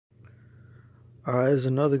Alright, there's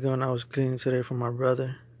another gun I was cleaning today for my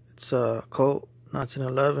brother. It's a Colt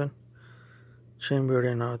 1911, chambered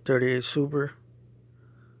in a 38 Super.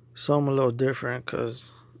 Some a little different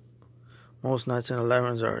because most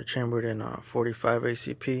 1911s are chambered in a 45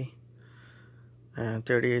 ACP, and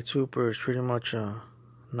 38 Super is pretty much a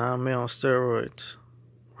 9mm on steroids.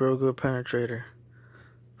 Real good penetrator.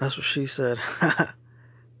 That's what she said.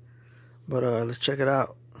 But let's check it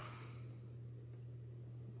out.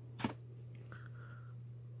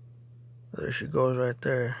 There she goes right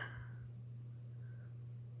there.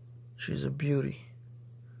 She's a beauty.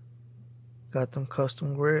 Got them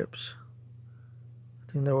custom grips.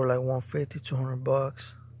 I think they were like $150, $200.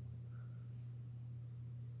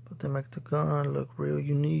 But they make the gun look real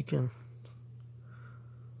unique and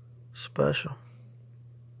special.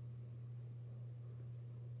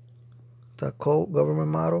 That Colt government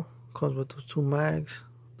model comes with those two mags,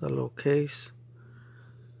 that little case.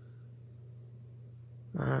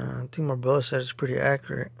 I think my brother said it's pretty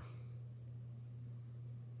accurate.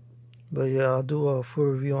 But yeah, I'll do a full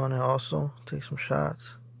review on it also. Take some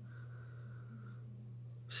shots.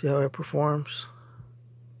 See how it performs.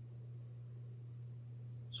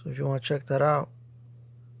 So if you want to check that out,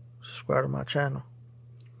 subscribe to my channel.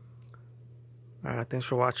 Alright, thanks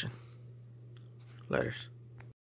for watching. Laters.